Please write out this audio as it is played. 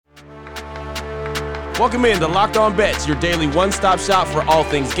Welcome in to Locked On Bets, your daily one-stop shop for all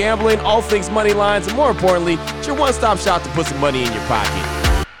things gambling, all things money lines, and more importantly, it's your one-stop shop to put some money in your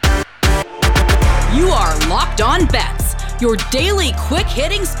pocket. You are Locked On Bets, your daily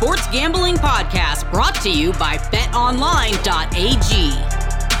quick-hitting sports gambling podcast brought to you by BetOnline.ag.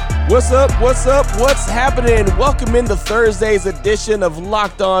 What's up? What's happening? Welcome into Thursday's edition of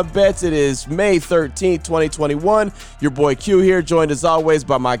Locked On Bets. It is May 13th, 2021. Your boy Q here, joined as always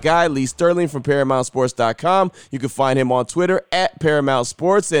by my guy, Lee Sterling from ParamountSports.com. You can find him on Twitter at Paramount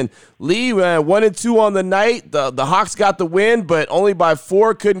Sports. And Lee, 1-2 on the night. The Hawks got the win, but only by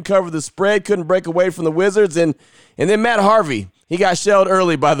 4. Couldn't cover the spread, couldn't break away from the Wizards. And then Matt Harvey, he got shelled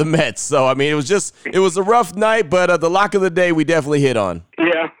early by the Mets. So, I mean, it was a rough night, but the lock of the day we definitely hit on.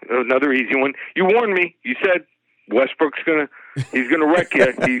 Yeah, another easy one. You warned me. You said Westbrook's he's gonna wreck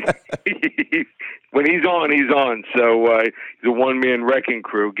you. When he's on, he's on. So he's a one-man wrecking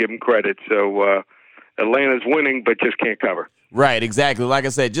crew. Give him credit. So Atlanta's winning, but just can't cover. Right, exactly. Like I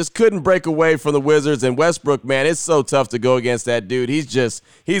said, just couldn't break away from the Wizards. And Westbrook, man, it's so tough to go against that dude.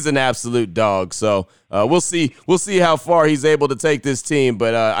 He's an absolute dog. So we'll see how far he's able to take this team.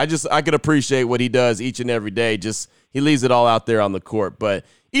 But I could appreciate what he does each and every day. He leaves it all out there on the court. But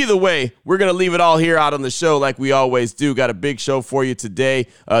either way, we're going to leave it all here out on the show like we always do. Got a big show for you today.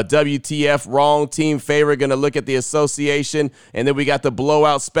 WTF, wrong team favorite. Going to look at the association. And then we got the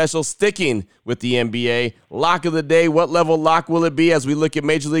blowout special sticking with the NBA. Lock of the day. What level lock will it be as we look at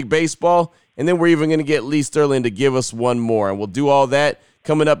Major League Baseball? And then we're even going to get Lee Sterling to give us one more. And we'll do all that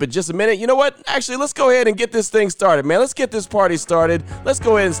coming up in just a minute. You know what? Actually, let's go ahead and get this thing started, man. Let's get this party started. Let's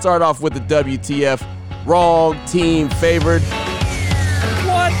go ahead and start off with the WTF. Wrong team favored.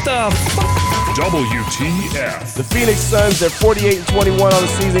 What the WTF? The Phoenix Suns, they're 48-21 on the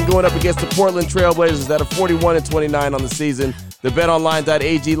season, going up against the Portland Trailblazers that are 41-29 on the season. The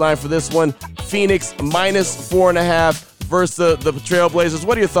BetOnline.ag line for this one, Phoenix -4.5 versus the Trailblazers.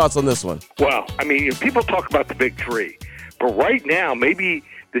 What are your thoughts on this one? Well, I mean, people talk about the big three, but right now, maybe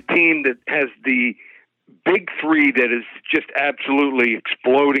the team that has the big three that is just absolutely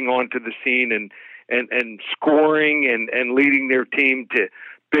exploding onto the scene and scoring and leading their team to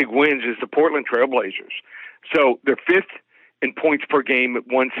big wins is the Portland Trailblazers. So they're fifth in points per game at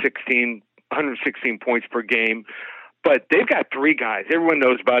 116 points per game. But they've got three guys. Everyone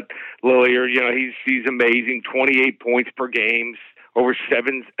knows about Lillard. You know, he's amazing, 28 points per game, over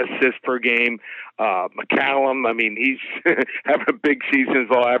 7 assists per game. McCallum, I mean, he's having a big season as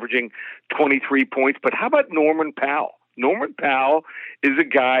well, averaging 23 points. But how about Norman Powell? Norman Powell is a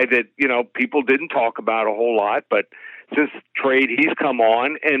guy that, you know, people didn't talk about a whole lot, but since trade, he's come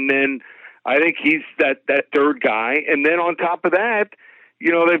on. And then I think he's that third guy. And then on top of that,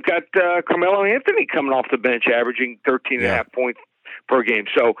 you know, they've got Carmelo Anthony coming off the bench, averaging 13.5 points per game.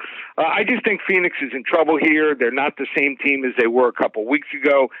 So I just think Phoenix is in trouble here. They're not the same team as they were a couple weeks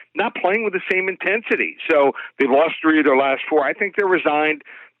ago, not playing with the same intensity. So they've lost 3 of their last 4. I think they're resigned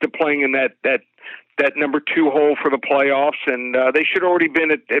to playing in that number 2 hole for the playoffs, and they should already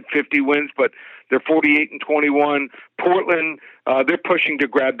been at 50 wins, but they're 48-21. Portland, they're pushing to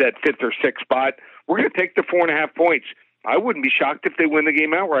grab that 5th or 6th spot. We're going to take the 4.5 points. I wouldn't be shocked if they win the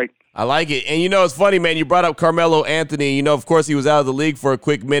game outright. I like it. And, you know, it's funny, man. You brought up Carmelo Anthony. You know, of course, he was out of the league for a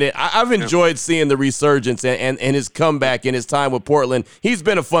quick minute. I've enjoyed seeing the resurgence and his comeback in his time with Portland. He's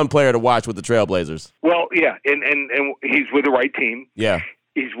been a fun player to watch with the Trailblazers. Well, yeah, and he's with the right team. Yeah.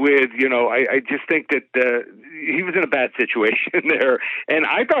 He's with, you know, I just think that he was in a bad situation there. And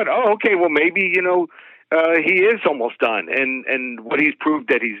I thought, oh, okay, well, maybe, you know, he is almost done. And what he's proved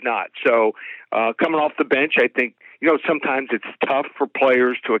that he's not. So coming off the bench, I think, you know, sometimes it's tough for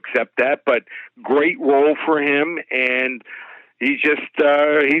players to accept that, but great role for him. And he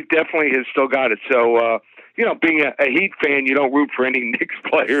definitely has still got it. So, you know, being a Heat fan, you don't root for any Knicks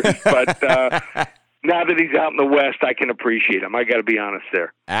players, but now that he's out in the West, I can appreciate him. I got to be honest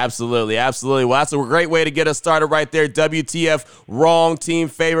there. Absolutely, absolutely. Well, that's a great way to get us started right there. WTF, wrong team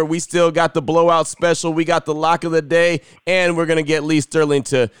favorite. We still got the blowout special. We got the lock of the day, and we're going to get Lee Sterling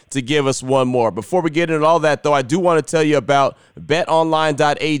to give us one more. Before we get into all that, though, I do want to tell you about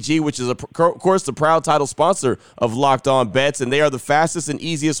BetOnline.ag, which is, of course, the proud title sponsor of Locked On Bets, and they are the fastest and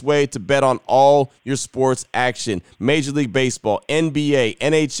easiest way to bet on all your sports action. Major League Baseball, NBA,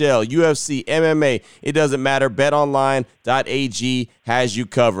 NHL, UFC, MMA, it doesn't matter. BetOnline.ag has you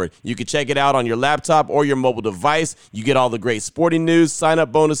covered. You can check it out on your laptop or your mobile device. You get all the great sporting news, sign-up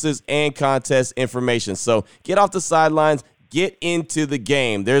bonuses, and contest information. So get off the sidelines. Get into the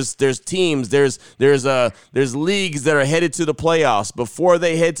game. There's teams, there's leagues that are headed to the playoffs. Before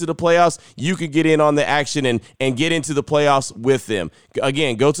they head to the playoffs, you can get in on the action and get into the playoffs with them.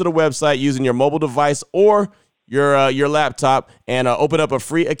 Again, go to the website using your mobile device or your laptop and open up a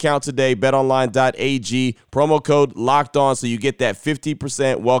free account today, betonline.ag, promo code locked on, so you get that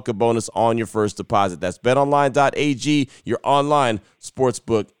 50% welcome bonus on your first deposit. That's betonline.ag, your online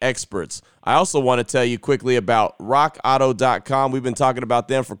sportsbook experts. I also want to tell you quickly about rockauto.com. We've been talking about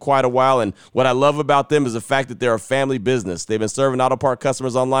them for quite a while, and what I love about them is the fact that they're a family business. They've been serving auto part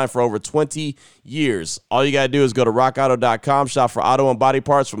customers online for over 20 years. All you got to do is go to rockauto.com, shop for auto and body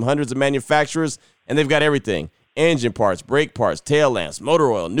parts from hundreds of manufacturers, and they've got everything. Engine parts, brake parts, tail lamps,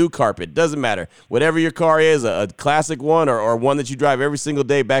 motor oil, new carpet, doesn't matter. Whatever your car is, a classic one or one that you drive every single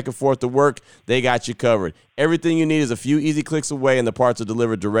day back and forth to work, they got you covered. Everything you need is a few easy clicks away, and the parts are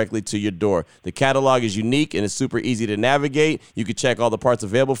delivered directly to your door. The catalog is unique, and it's super easy to navigate. You can check all the parts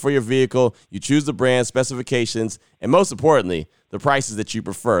available for your vehicle. You choose the brand, specifications, and most importantly, the prices that you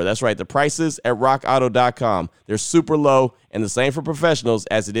prefer. That's right, the prices at rockauto.com. They're super low, and the same for professionals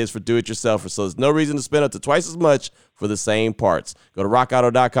as it is for do-it-yourselfers. So there's no reason to spend up to twice as much for the same parts. Go to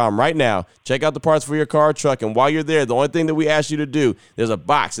rockauto.com right now. Check out the parts for your car or truck, and while you're there, the only thing that we ask you to do, there's a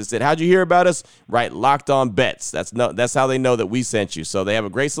box that said, how'd you hear about us? Right, Locked On Bets. That's how they know that we sent you. So they have a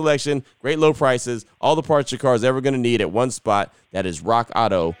great selection, great low prices, all the parts your car is ever going to need at one spot. That is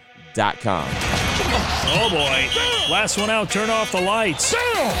rockauto.com. Oh, boy. Last one out, turn off the lights.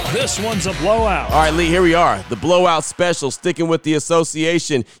 This one's a blowout. All right, Lee, here we are. The blowout special, sticking with the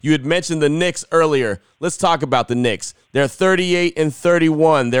association. You had mentioned the Knicks earlier. Let's talk about the Knicks. They're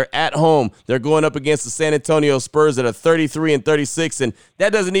 38-31. They're at home. They're going up against the San Antonio Spurs that are 33-36, and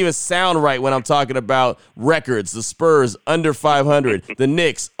that doesn't even sound right when I'm talking about records. The Spurs under 500, the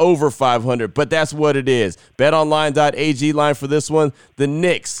Knicks over 500, but that's what it is. BetOnline.ag line for this one, the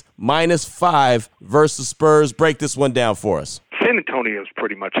Knicks -5 versus Spurs. Break this one down for us. San Antonio's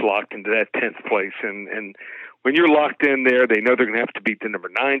pretty much locked into that 10th place, and when you're locked in there, they know they're going to have to beat the number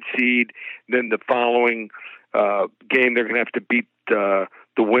 9 seed. Then the following game, they're going to have to beat the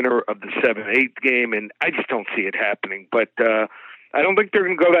winner of the 7-8 game, and I just don't see it happening. But I don't think they're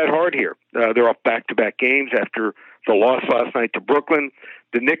going to go that hard here. They're off back-to-back games after the loss last night to Brooklyn.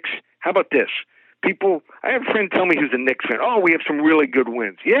 The Knicks, how about this? I have a friend tell me who's a Knicks fan. Oh, we have some really good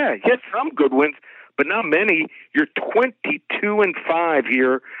wins. Yeah, yes, some good wins, but not many. You're 22-5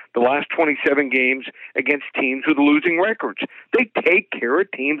 here, the last 27 games against teams with losing records. They take care of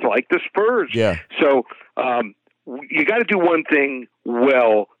teams like the Spurs. Yeah. So you got to do one thing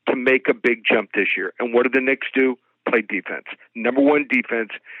well to make a big jump this year. And what did the Knicks do? Play defense. Number 1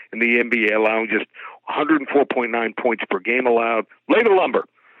 defense in the NBA, allowing just 104.9 points per game allowed. Lay the lumber.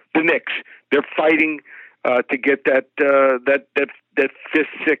 The Knicks, they're fighting to get that 5th,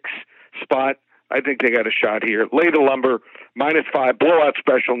 6th spot. I think they got a shot here. Lay the lumber, -5, blowout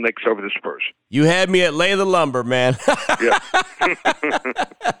special, Knicks over the Spurs. You had me at lay the lumber, man. Yeah.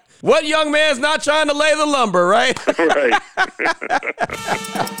 What young man's not trying to lay the lumber, right? Right.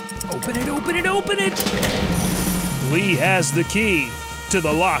 Open it, open it, open it. Lee has the key to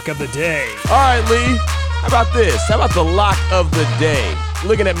the lock of the day. All right, Lee. How about this? How about the lock of the day?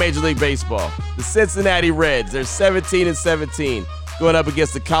 Looking at Major League Baseball, the Cincinnati Reds, they're 17-17, going up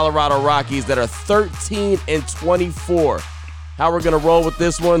against the Colorado Rockies that are 13-24. How we're going to roll with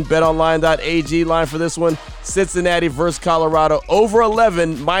this one, betonline.ag line for this one, Cincinnati versus Colorado, over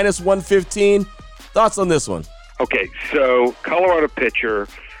 11, -115. Thoughts on this one? Okay, so Colorado pitcher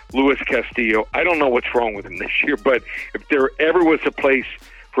Luis Castillo, I don't know what's wrong with him this year, but if there ever was a place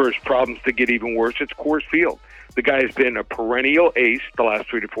for his problems to get even worse, it's Coors Field. The guy has been a perennial ace the last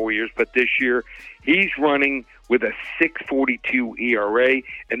 3 to 4 years, but this year he's running with a 6.42 ERA,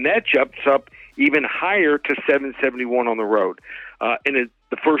 and that jumps up even higher to 7.71 on the road. In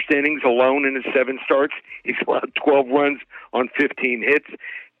the first innings alone in his 7 starts, he's allowed 12 runs on 15 hits.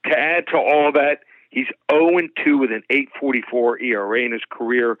 To add to all that, he's 0-2 with an 8.44 ERA in his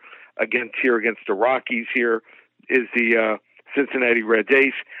career against the Rockies. Here is the Cincinnati Reds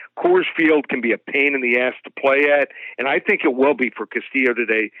ace. Coors Field can be a pain in the ass to play at, and I think it will be for Castillo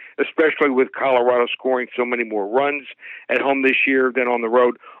today, especially with Colorado scoring so many more runs at home this year than on the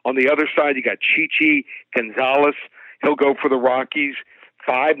road. On the other side, you got Chichi Gonzalez. He'll go for the Rockies.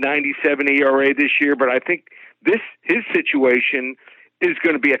 5.97 ERA this year, but I think his situation is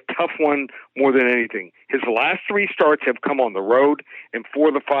going to be a tough one more than anything. His last 3 starts have come on the road, and 4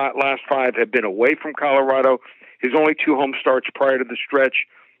 of the last 5 have been away from Colorado. His only 2 home starts prior to the stretch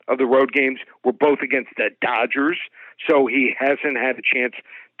of the road games were both against the Dodgers, so he hasn't had a chance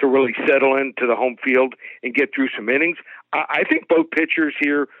to really settle into the home field and get through some innings. I think both pitchers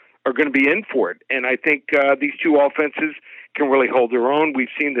here are going to be in for it. And I think these two offenses can really hold their own. We've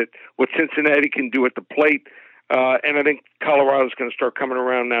seen that what Cincinnati can do at the plate. And I think Colorado's going to start coming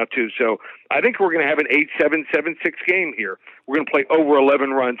around now, too. So I think we're going to have an 8-7, 7-6 game here. We're going to play over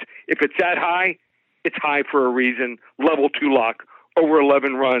 11 runs. If it's that high, it's high for a reason. Level 2 lock, over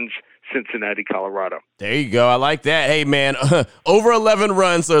 11 runs, Cincinnati, Colorado. There you go. I like that. Hey, man, over 11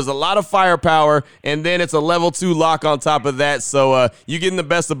 runs, so there's a lot of firepower, and then it's a level 2 lock on top of that. So you're getting the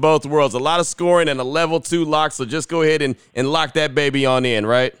best of both worlds. A lot of scoring and a level 2 lock, so just go ahead and lock that baby on in,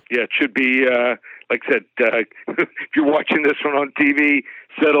 right? Yeah, it should be, like I said, if you're watching this one on TV,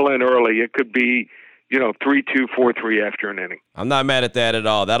 settle in early. It could be, 3-2, 4-3 after an inning. I'm not mad at that at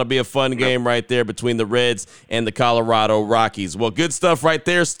all. That'll be a fun game right there between the Reds and the Colorado Rockies. Well, good stuff right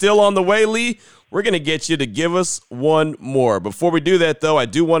there. Still on the way, Lee. We're going to get you to give us one more. Before we do that, though, I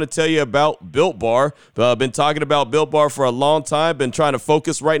do want to tell you about Built Bar. I've been talking about Built Bar for a long time. Been trying to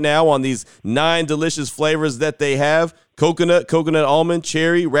focus right now on these 9 delicious flavors that they have. Coconut, coconut almond,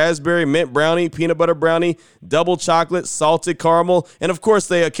 cherry, raspberry, mint brownie, peanut butter brownie, double chocolate, salted caramel, and of course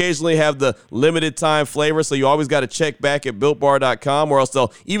they occasionally have the limited time flavor, so you always got to check back at BuiltBar.com, or else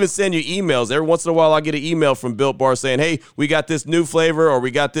they'll even send you emails. Every once in a while I get an email from Built Bar saying, hey, we got this new flavor, or we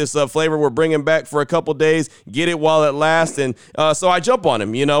got this flavor we're bringing back for a couple days, get it while it lasts, and so I jump on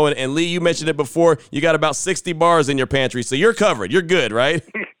them, and Lee, you mentioned it before, you got about 60 bars in your pantry, so you're covered, you're good, right?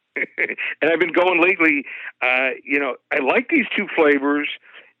 And I've been going lately, I like these 2 flavors,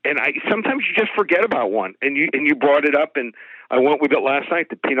 and sometimes you just forget about one. And you brought it up, and I went with it last night,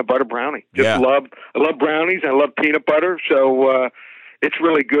 the peanut butter brownie. I love brownies. I love peanut butter, so it's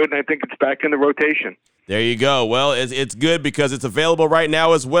really good, and I think it's back in the rotation. There you go. Well, it's good because it's available right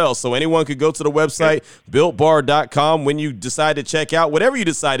now as well. So anyone could go to the website, BuiltBar.com, when you decide to check out, whatever you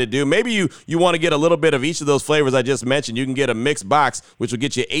decide to do. Maybe you want to get a little bit of each of those flavors I just mentioned. You can get a mixed box, which will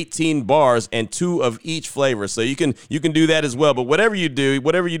get you 18 bars and 2 of each flavor. So you can do that as well. But whatever you do,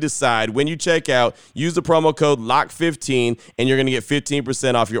 whatever you decide, when you check out, use the promo code LOCK15, and you're going to get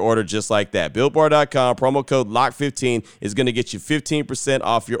 15% off your order just like that. BuiltBar.com, promo code LOCK15 is going to get you 15%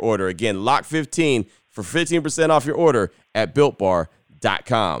 off your order. Again, LOCK15 for 15% off your order at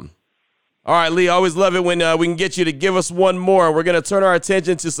BuiltBar.com. All right, Lee, I always love it when we can get you to give us one more. We're going to turn our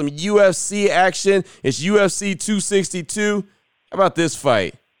attention to some UFC action. It's UFC 262. How about this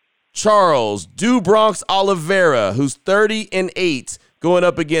fight? Charles Do Bronx Oliveira, who's 30-8, going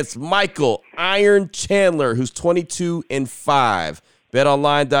up against Michael Iron Chandler, who's 22-5.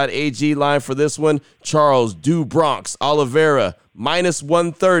 BetOnline.ag line for this one, Charles Do Bronx Oliveira,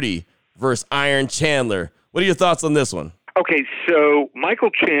 -130. versus Iron Chandler. What are your thoughts on this one? Okay, so Michael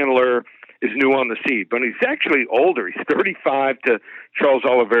Chandler is new on the scene, but he's actually older. He's 35 to Charles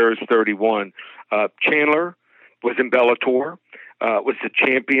Oliveira's 31. Chandler was in Bellator, was the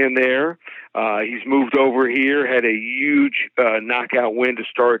champion there. He's moved over here, had a huge knockout win to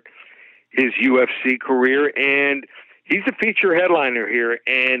start his UFC career, and he's a feature headliner here,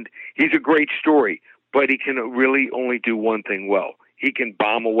 and he's a great story, but he can really only do one thing well. He can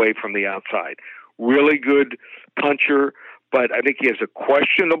bomb away from the outside. Really good puncher, but I think he has a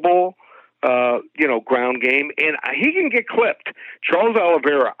questionable, ground game, and he can get clipped. Charles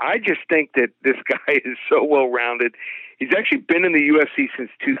Oliveira, I just think that this guy is so well-rounded. He's actually been in the UFC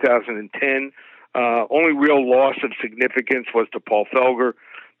since 2010. Only real loss of significance was to Paul Felger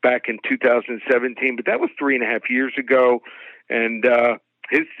back in 2017, but that was 3.5 years ago, and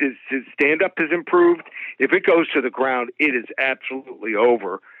his stand-up has improved. If it goes to the ground, it is absolutely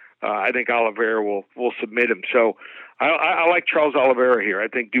over. I think Oliveira will submit him. So I like Charles Oliveira here. I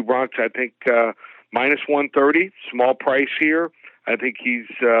think Do Bronx, -130, small price here. I think he's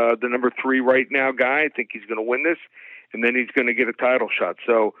the number 3 right now guy. I think he's going to win this, and then he's going to get a title shot.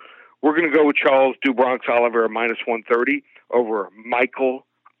 So we're going to go with Charles Do Bronx Oliveira -130 over Michael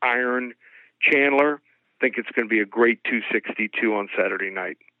Iron Chandler. I think it's going to be a great 262 on Saturday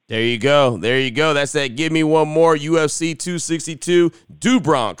night. There you go. That's that. Give me one more. UFC 262. Do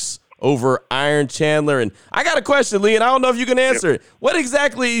Bronx over Iron Chandler. And I got a question, Lee, and I don't know if you can answer it. What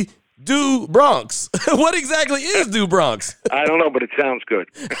exactly Do Bronx? What exactly is Do Bronx? I don't know, but it sounds good.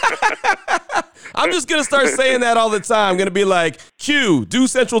 I'm just going to start saying that all the time. I'm going to be like, Q, do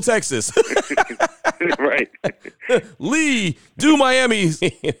Central Texas. Right. Lee, do Miami.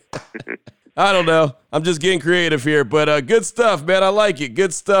 I don't know. I'm just getting creative here, but good stuff, man. I like it.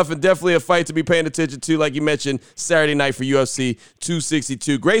 Good stuff, and definitely a fight to be paying attention to, like you mentioned, Saturday night for UFC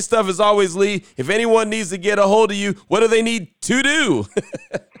 262. Great stuff as always, Lee. If anyone needs to get a hold of you, what do they need to do?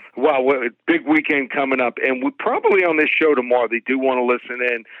 Well, big weekend coming up, and we probably on this show tomorrow, they do want to listen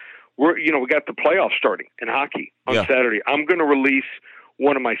in. we got the playoffs starting in hockey on Saturday. I'm going to release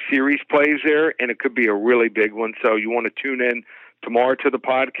one of my series plays there, and it could be a really big one. So you want to tune in tomorrow to the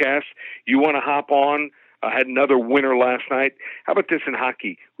podcast. You want to hop on. I had another winner last night. How about this in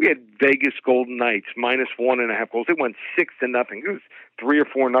hockey? We had Vegas Golden Knights -1.5 goals. It went 6-0. It was 3 or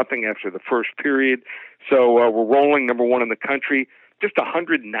 4-0 after the first period. So we're rolling number one in the country. Just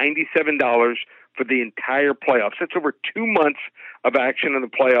 $197 for the entire playoffs. That's over 2 months of action in the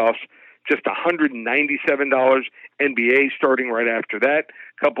playoffs. Just $197. NBA starting right after that.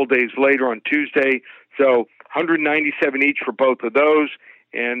 A couple days later on Tuesday. So $197 each for both of those.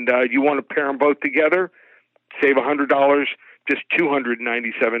 And you want to pair them both together? Save $100, just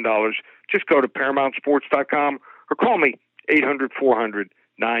 $297. Just go to ParamountSports.com or call me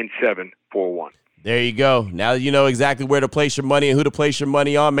 800-400-9741. There you go. Now that you know exactly where to place your money and who to place your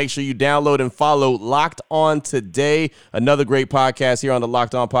money on, make sure you download and follow Locked On Today, another great podcast here on the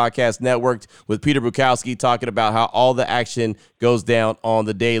Locked On Podcast Network with Peter Bukowski talking about how all the action goes down on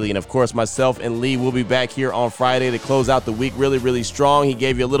the daily. And, of course, myself and Lee will be back here on Friday to close out the week really, really strong. He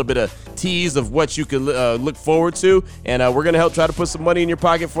gave you a little bit of tease of what you can look forward to, and we're going to help try to put some money in your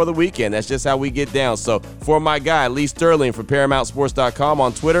pocket for the weekend. That's just how we get down. So for my guy, Lee Sterling from ParamountSports.com,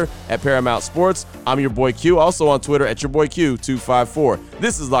 on Twitter at Paramount Sports, I'm your boy Q, also on Twitter at your boy Q254.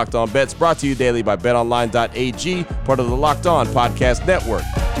 This is Locked On Bets, brought to you daily by BetOnline.ag, part of the Locked On Podcast Network.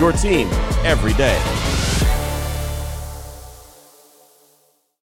 Your team every day.